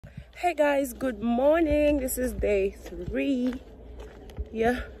Hey guys, good morning. This is day 3.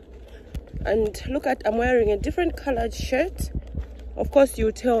 Yeah, and look at, I'm wearing a different colored shirt. Of course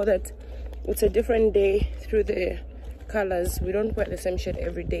you tell that it's a different day through the colors. We don't wear the same shirt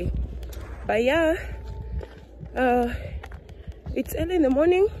every day. But yeah, it's early in the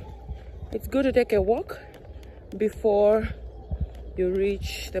morning. It's good to take a walk before you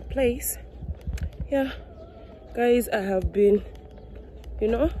reach the place. Yeah guys, I have been, you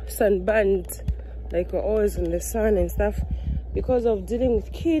know, sunburned, like we're always in the sun and stuff because of dealing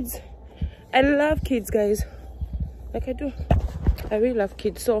with kids. I love kids, guys, like I do. I really love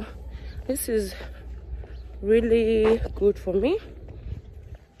kids, so this is really good for me.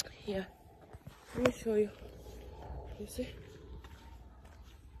 Yeah, let me show you. You see?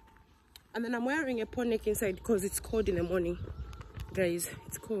 And then I'm wearing a pony neck inside because it's cold in the morning, guys.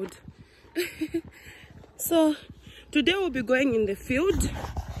 It's cold. So today we'll be going in the field.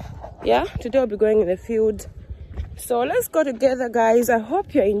 Yeah, today we'll be going in the field. So let's go together, guys. I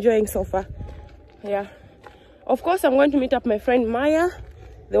hope you're enjoying so far. Yeah, of course I'm going to meet up my friend Maya,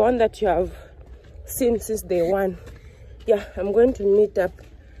 the one that you have seen since day 1. Yeah, I'm going to meet up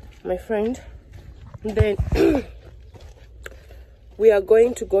my friend. Then we are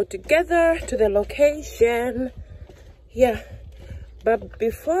going to go together to the location. Yeah, but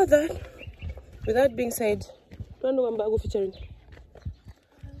before that, with that being said, featuring.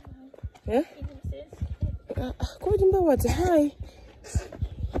 Yeah? Hi.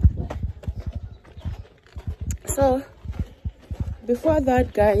 So before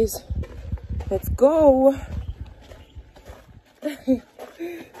that, guys, let's go.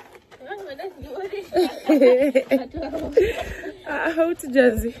 How to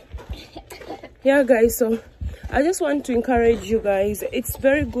Jazzy? Yeah guys, so I just want to encourage you guys. It's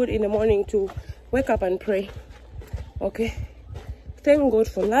very good in the morning to wake up and pray. Okay, thank God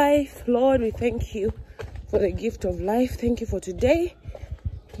for life. Lord, we thank you for the gift of life. Thank you for today.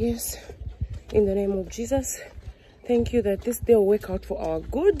 Yes, in the name of Jesus, thank you that this day will work out for our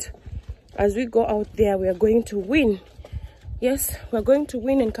good. As we go out there, we are going to win. Yes, we're going to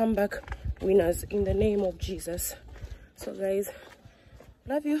win and come back winners in the name of Jesus. So guys,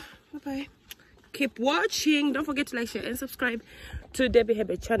 love you. Bye bye. Keep watching. Don't forget to like, share and subscribe to Debbie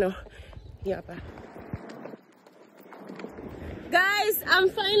Herbert channel. Yeah, bye. Guys, I'm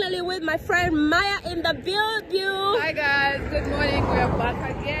finally with my friend Maya in the building. Hi guys, good morning. We are back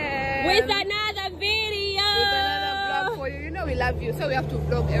again with another video. With another vlog for you. You know we love you, so we have to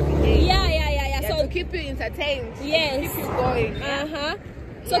vlog every day. Yeah. So to keep you entertained. Yes. Keep you going.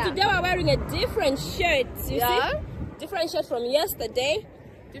 So today we're wearing a different shirt. You see? Different shirt from yesterday.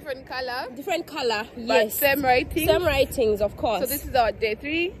 Different color. Different color. But yes. Same ratings. Same ratings, of course. So this is our day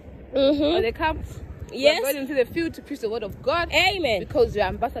 3 of the camp. Yes. We're going into the field to preach the word of God. Amen. Because we are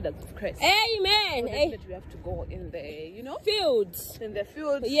ambassadors of Christ. Amen. So that we have to go in the, you know, fields. In the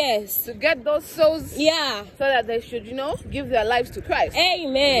fields. Yes. To get those souls. Yeah. So that they should, you know, give their lives to Christ.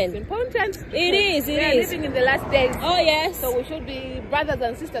 Amen. It's important. It is. We are living in the last days. Oh yes. So we should be brothers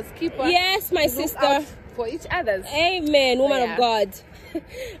and sisters keepers. Yes, my sister. For each other. Amen, woman of God.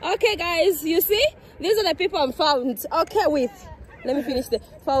 Okay, guys, you see, these are the people I'm found. Okay, with. Let me finish the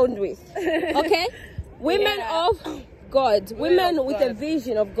found with. Okay. Women of God, women with a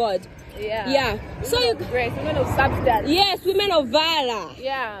vision of God. Yeah. So you grace, women of substance. Yes, women of valor.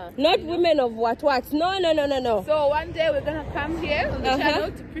 Yeah. Not women of what? No. So one day we're gonna come here on the channel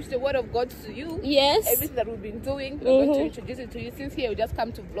to preach the word of God to you. Yes. Everything that we've been doing, we're going to introduce it to you. Since here we just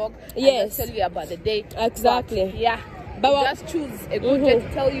come to vlog. Yes. And tell you about the day. Exactly. But, yeah. But we'll just choose a good day to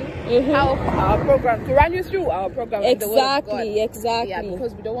tell you how our program, to run you through our program. Exactly. Yeah,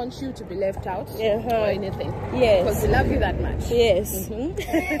 because we don't want you to be left out or anything. Yes. Because we love you that much. Yes.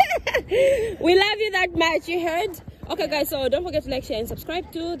 We love you that much, you heard? Okay, guys, so don't forget to like, share, and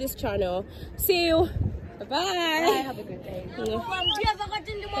subscribe to this channel. See you. Bye-bye. Bye. Have a good day.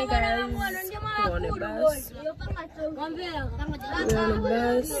 Hey guys, we're on a bus. We're on a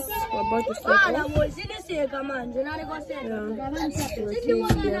bus. We're about to step off.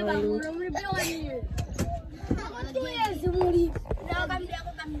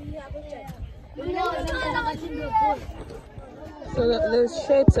 So the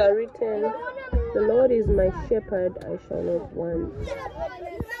shirts are written, "The Lord is my shepherd, I shall not want.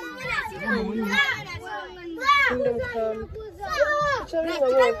 Kingdom come."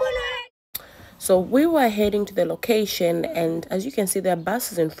 So we were heading to the location, and as you can see, there are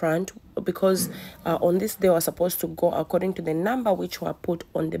buses in front because on this day we're supposed to go according to the number which were put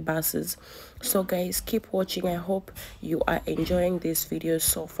on the buses. So guys, keep watching. I hope you are enjoying this video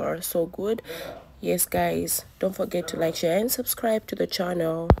so far. So good. Yes guys, don't forget to like, share and subscribe to the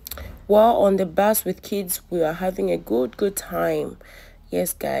channel. while on the bus with kids, we are having a good time.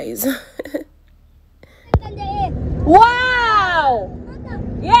 Yes, guys. Wow!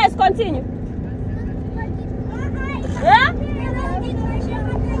 Yes, continue. Yeah?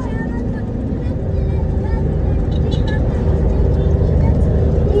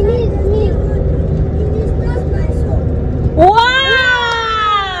 Wow!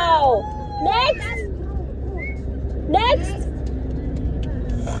 Next.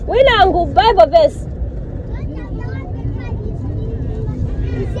 Winangu Bible verse.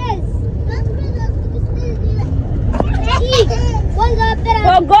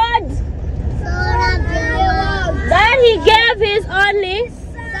 For God that he gave his only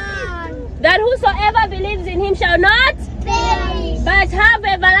Son, that whosoever believes in him shall not perish, but have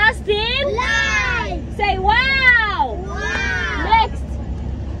everlasting life. Say wow. Next.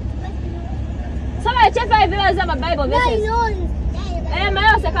 Somebody check five verses of Bible verses.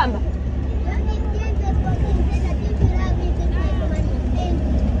 Mayo sekamba.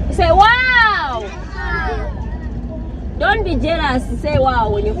 Say wow. Don't be jealous. Say wow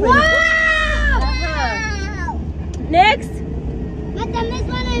when you're wow. Next.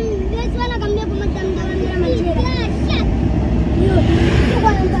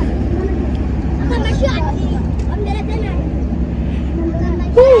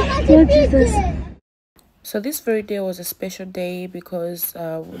 So this very day was a special day because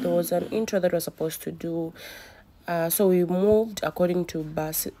there was an intro that was supposed to do. So we moved according to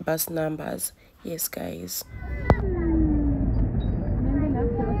bus numbers. Yes, guys.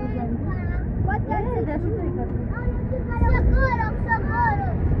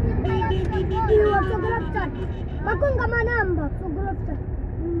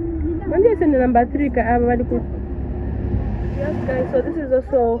 Number 3. Yes, guys. So this is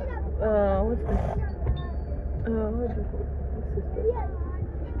also what's this?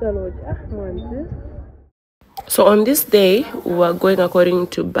 So on this day we were going according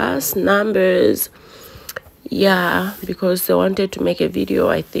to bus numbers. Yeah, because they wanted to make a video,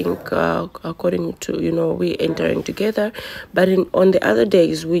 I think, according to, we entering together. But on the other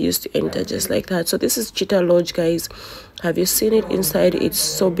days, we used to enter just like that. So this is Cheetah Lodge, guys. Have you seen it inside? It's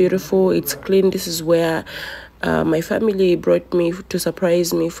so beautiful. It's clean. This is where my family brought me to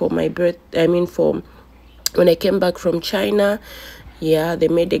surprise me for my birth. For when I came back from China. Yeah, they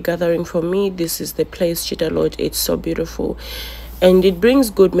made a gathering for me. This is the place, Cheetah Lodge. It's so beautiful. And it brings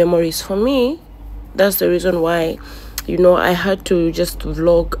good memories for me. That's the reason why, I had to just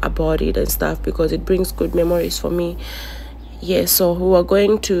vlog about it and stuff, because it brings good memories for me. Yeah, so we're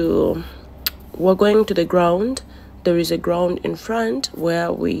going to the ground. There is a ground in front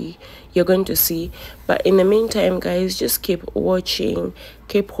where you're going to see. But in the meantime, guys, just keep watching,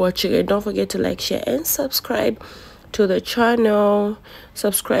 and don't forget to like, share, and subscribe to the channel.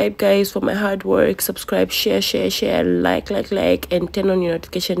 Subscribe, guys, for my hard work. Subscribe, share, like, and turn on your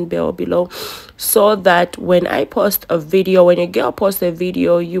notification bell below, so that when I post a video, when your girl posts a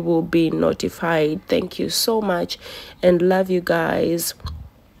video, you will be notified. Thank you so much and love you guys.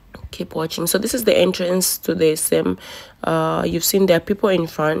 Keep watching. So this is the entrance to the same. You've seen there are people in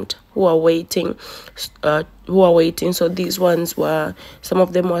front who are waiting. So these ones were, some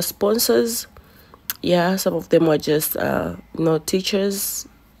of them were sponsors. Yeah, some of them were just teachers,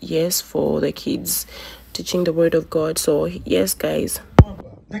 yes, for the kids, teaching the word of God. So yes, guys,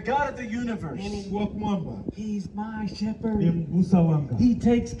 the God of the universe, he's my shepherd. He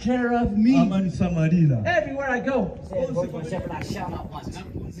takes care of me everywhere I go. My shepherd, I shall not want.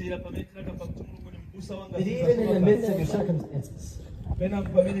 That even in the midst of your circumstances,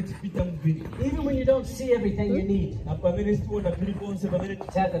 even when you don't see everything you need, to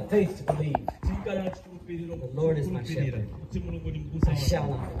have the faith to believe. The Lord is my shepherd. I shall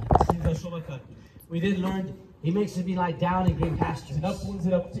not want. We did learn he makes me lie down in green pastures.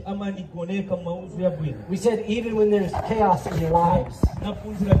 We said even when there's chaos in your lives,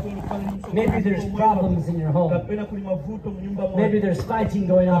 maybe there's problems in your home, maybe there's fighting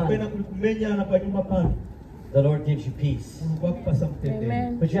going on, the Lord gives you peace.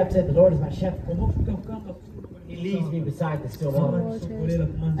 Amen. But you have to say, the Lord is my shepherd. He leads me beside the still waters.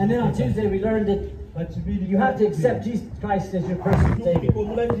 And then on Tuesday we learned that you have to accept Jesus Christ as your personal Savior.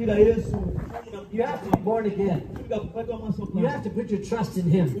 You have to be born again. You have to put your trust in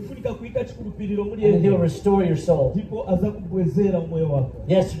Him. And He'll restore your soul.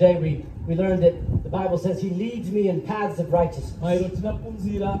 Yesterday we learned that the Bible says he leads me in paths of righteousness. That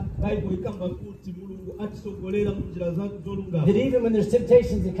even when there's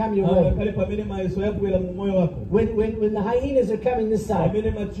temptations that come your way, when the hyenas are coming this side,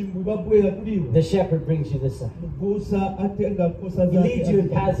 the shepherd brings you this side. He leads you in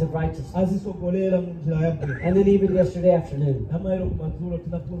paths of righteousness. And then even yesterday afternoon,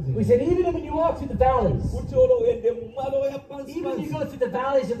 we said even when you walk through the valleys, even when you go through the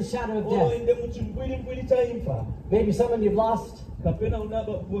valleys of the shadow of death, maybe someone you've lost,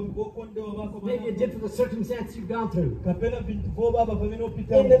 maybe a difficult circumstance you've gone through, in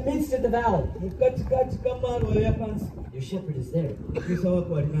the midst of the valley, your shepherd is there.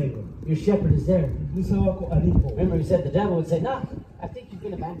 Your shepherd is there. Remember, he said the devil would say, "No, I think you've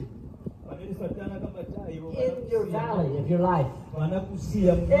been abandoned." In your valley of your life,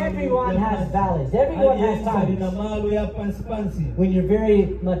 everyone has valleys. Everyone has times when you're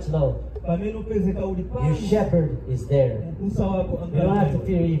very much low. Your shepherd is there. You don't have to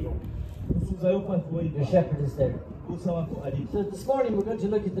fear evil. Your shepherd is there. So this morning we're going to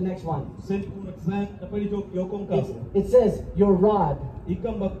look at the next one. It says, your rod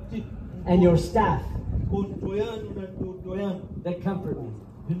and your staff, they comfort me.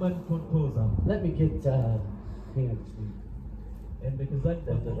 Let me get the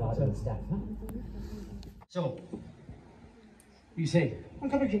rod and the staff. Huh? So, you say,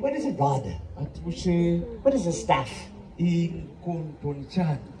 what is a rod? What is a staff?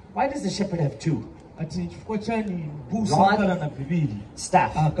 Why does the shepherd have two? Rod,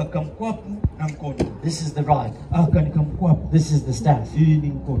 staff. This is the rod. This is the staff.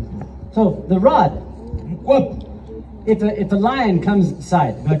 So the rod, if a lion comes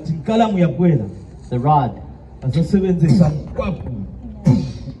inside, the rod,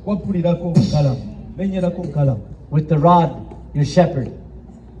 with the rod, your shepherd,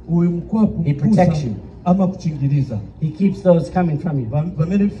 he protects you. He keeps those coming from you.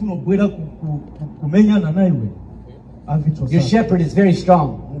 Your shepherd is very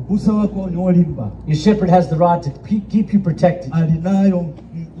strong. Your shepherd has the rod to keep you protected. So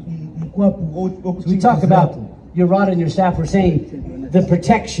we talk about your rod and your staff. We're saying the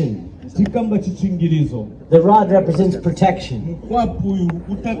protection. The rod represents protection. He's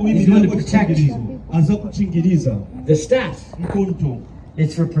going to protect you. The staff,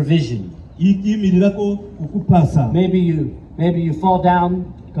 it's for provision. Maybe you fall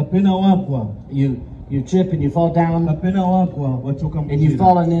down, you trip and you fall down, and you've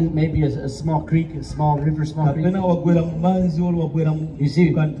fallen in maybe a small creek, a small river, small creek. You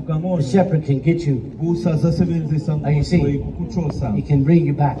see, the shepherd can get you. Like you see, he can bring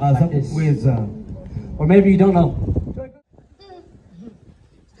you back like this. Or maybe you don't know.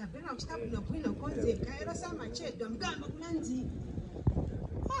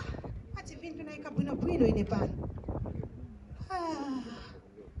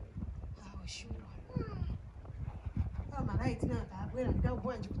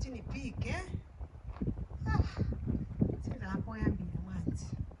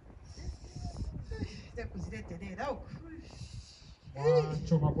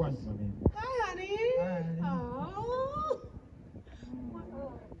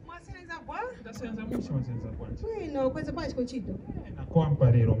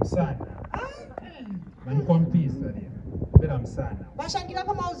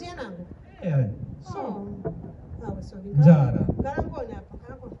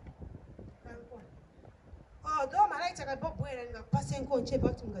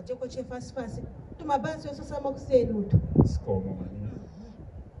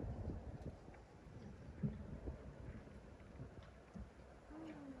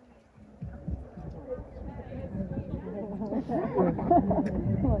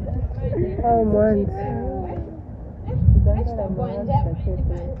 Oh man.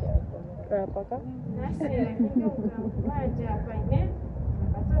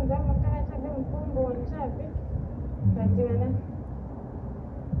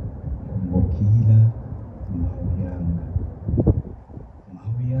 Mokila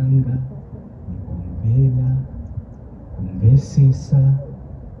Mauyanga Nikumbela Kumbesesa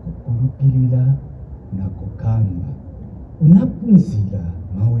Kukulupilila na Kukamba unapunzila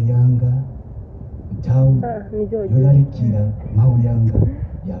Mauyanga Ntau Yolalikila Mauyanga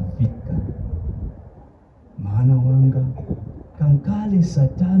Yafika Maana wanga kankale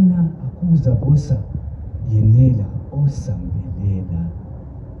satana akuza bosa yenela osambelela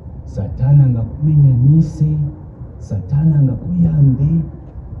satana ngakumenyanise satana ngakuyambe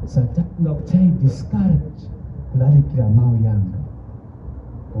satana ngakuchayi discourage kulalikila Mauyanga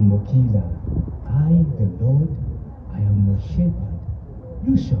kumbukila I the Lord I am your shepherd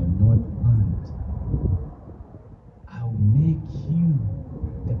you shall not want I'll make you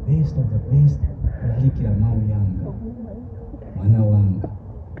the best of the best. Ulalikira mau yanga mwana wanga.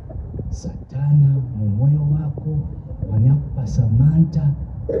 Satana mumoyo wako wanakupa Samantha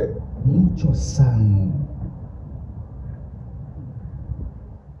mucho sana.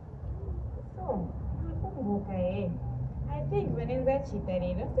 So, nakumbuka I think wanenza chita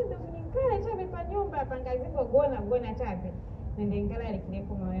lilo. Sasa nikala chape pa nyumba pangazipo gona chape. Nende nikala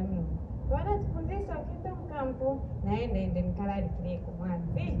alikileko mwawe mno. Wana tufundisha kitu mkampu naende nikala alikileko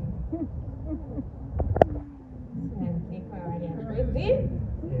mwazi.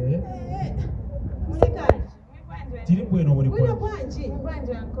 Tiri bueno muri kwanji.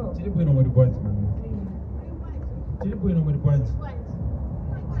 Tiri bueno muri kwanji. Tiri bueno muri kwanji.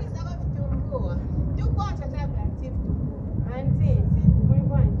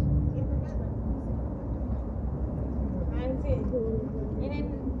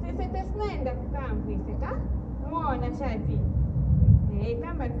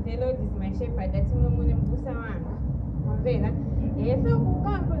 Kamba the Lord is my shepherd, that's mwenye mbusa wangu. Mwambela. So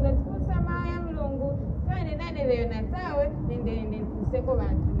kukampo za kusa maya mlungu. Kane nane leo na tawe, nende kuseko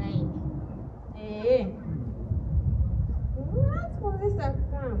bantu naini. Let's put this up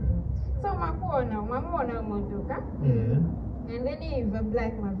kampo. So mamuona umondoka. And then Eva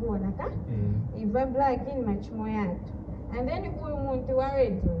black mavuona ka. Eva black in machumo yatu. And then uyu muntu wa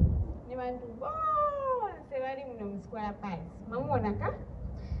wetu. Ni bantu sebali mno mskwala pasi. Mamuona ka?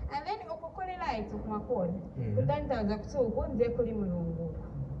 And then okukolera ito kumakona. Kutantaza kutuko nze kuli mulungu.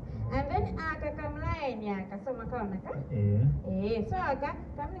 And then akakamulaini akasoma kaona ka? So aka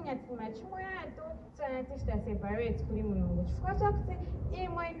kamenya timachumo yato so natishita separate kuli mulungu. Chifukwa kuti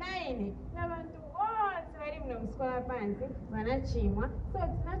imwe naine n'abantu bose bali mno mskwala pansi banachimwa. So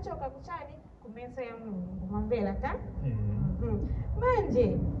tinachoka kuchani kumensa ya mulungu. Mwambela ka?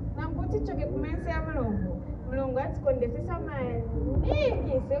 Manje nambuti choke kumensa ya mulungu. Mulungu atikondesesa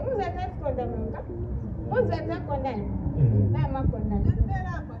maningi se muza atatikonda mulungu muza atakondani namakondani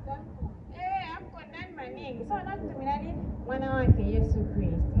akondani maningi so anakutumilani mwana wake Yesu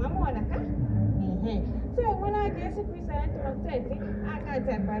Kristo mwamuona ka so mwana wake Yesu Kristo anatuma kuteti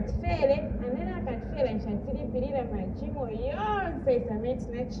akatapatifele anena akatifela nshatilipilila machimo yonse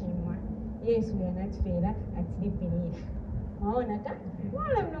isameti nachimwa Yesu yanatifela atilipilila mwaona ka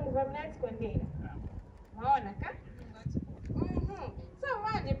mwana mulungu vamulatikondela maona ka? So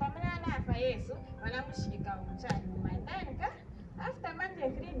manje pamela nafa Yesu wanamushika umchani mumaidani ka? After manje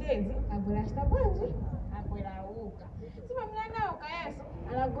 3 days abulashita bwanji abulauka. So pamela nauka Yesu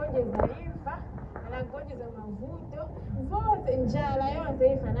anagonjeza imfa, anagonjeza mavuto, vote njala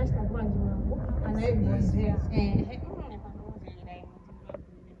yonse ifa anashita bwanji wangu anayegonjeza.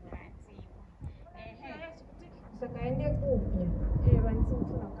 Sakaende kupya.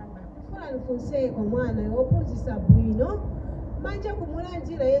 Bansimfuna kamba. Funa nfunse omwana opunzisa bwino manje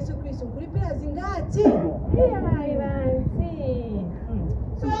kumulanjira Yesu Kristo kulipira zingati bansi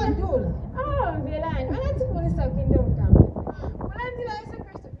so ndula velani wanatikulisa kinde mkamba kulanjira Yesu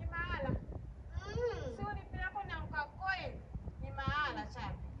Kristo ni mahala si ulipira kona ukakoe ni mahala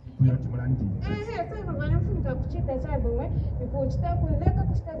chape Kuya timulanjira. So wanafunika kuchita chape mwe nikuchita kuleka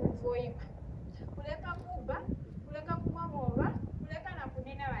kuchita vivoipa kuleka kuba kuleka kumamova kuleka na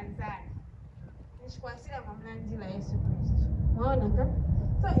kudina wanzani nishkwasila mamlanjila Yesu Kristo maona ka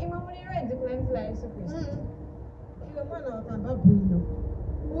so imamulirezi kulanjila Yesu Kristo ile mwana wakamba bwino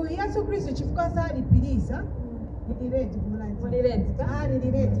uyu Yesu Kristo chifuka salipiriza nilirezi kumulanjira mulirezi ka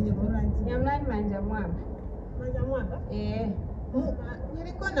nilirezi kumulanjira nyamlani manja mwamba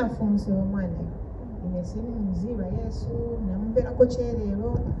niliko nafunse omwana inesini muziba Yesu namuvera ko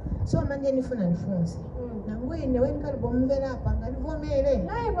cherero so manje nifuna nifunse nangwine wenkalibo muvera apa ngalivomere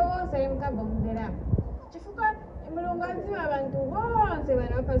naye bose mkabo muvera chifuka mulunganzi abantu bose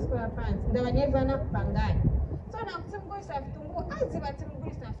banapasikola pansi ndabanyevana kupangani so nakutimugulisa vitunguo aziba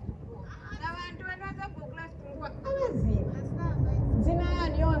timugulisa vitunguo nabantu banaza kugula vitunguo abaziba zina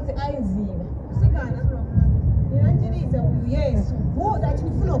yani yonse ayiziba usigana nilanjiriza uyu Yesu vuza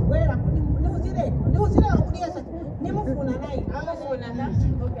chinifuna ogwera niuzireko kuli Yesu nimufuna naye amufuna ka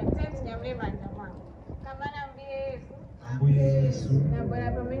okay thanks nyamle manja mwangu kamana Ambuye Yesu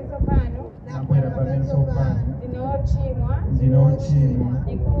nabwera pamenso pano ndinochimwa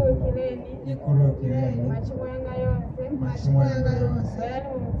nikulukileni machimo yanga yonse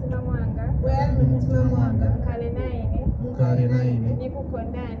bwerani mu mutima mwanga mukale naine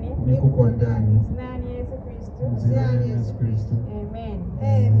nikukondani zinani Yesu Kristo amen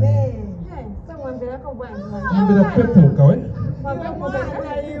so mwambirako bwanji Mwambira pepuka we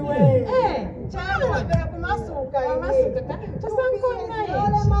mwambira iwe chama kumasuka ka tusankona ye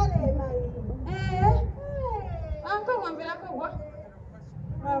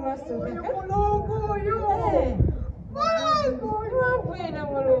Mama Suka. Wabwina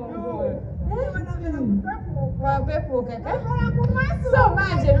mulungu. Wapepuka kaka. So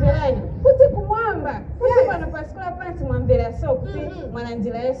manje mbelani. Kuti kumwamba. Kuti bwana pasikula pansi mwambela so kuti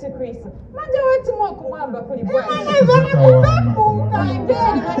mwananjira Yesu Kristo. Manje wati mwa kumwamba kuli bwana. Kupepuka.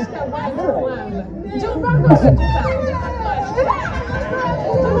 Mbele kashika bwana kumwamba. Njumbango katuka.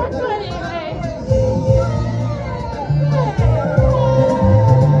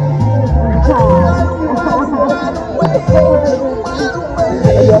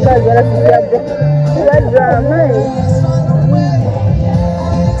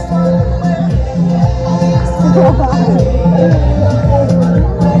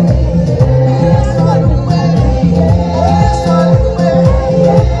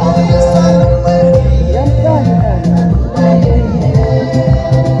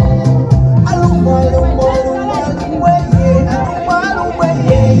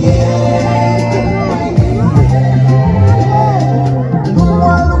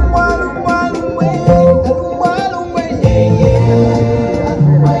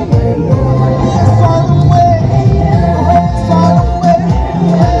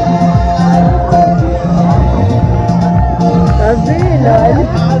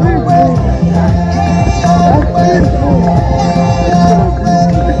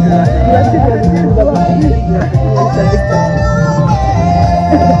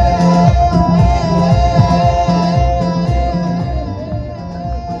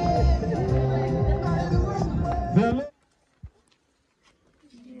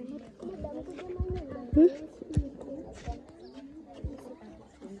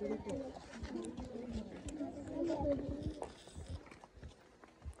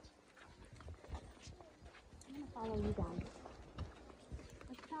 Follow you guys.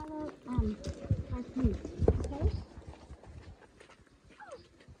 Let's follow our feet, okay?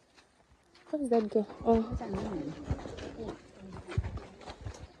 What does that go? Oh. What's that mean?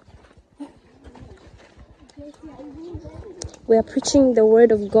 We are preaching the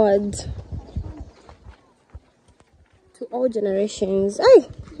word of God to all generations. Hey,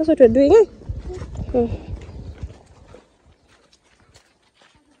 that's what we're doing, eh?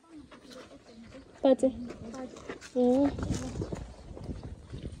 Party. Yeah.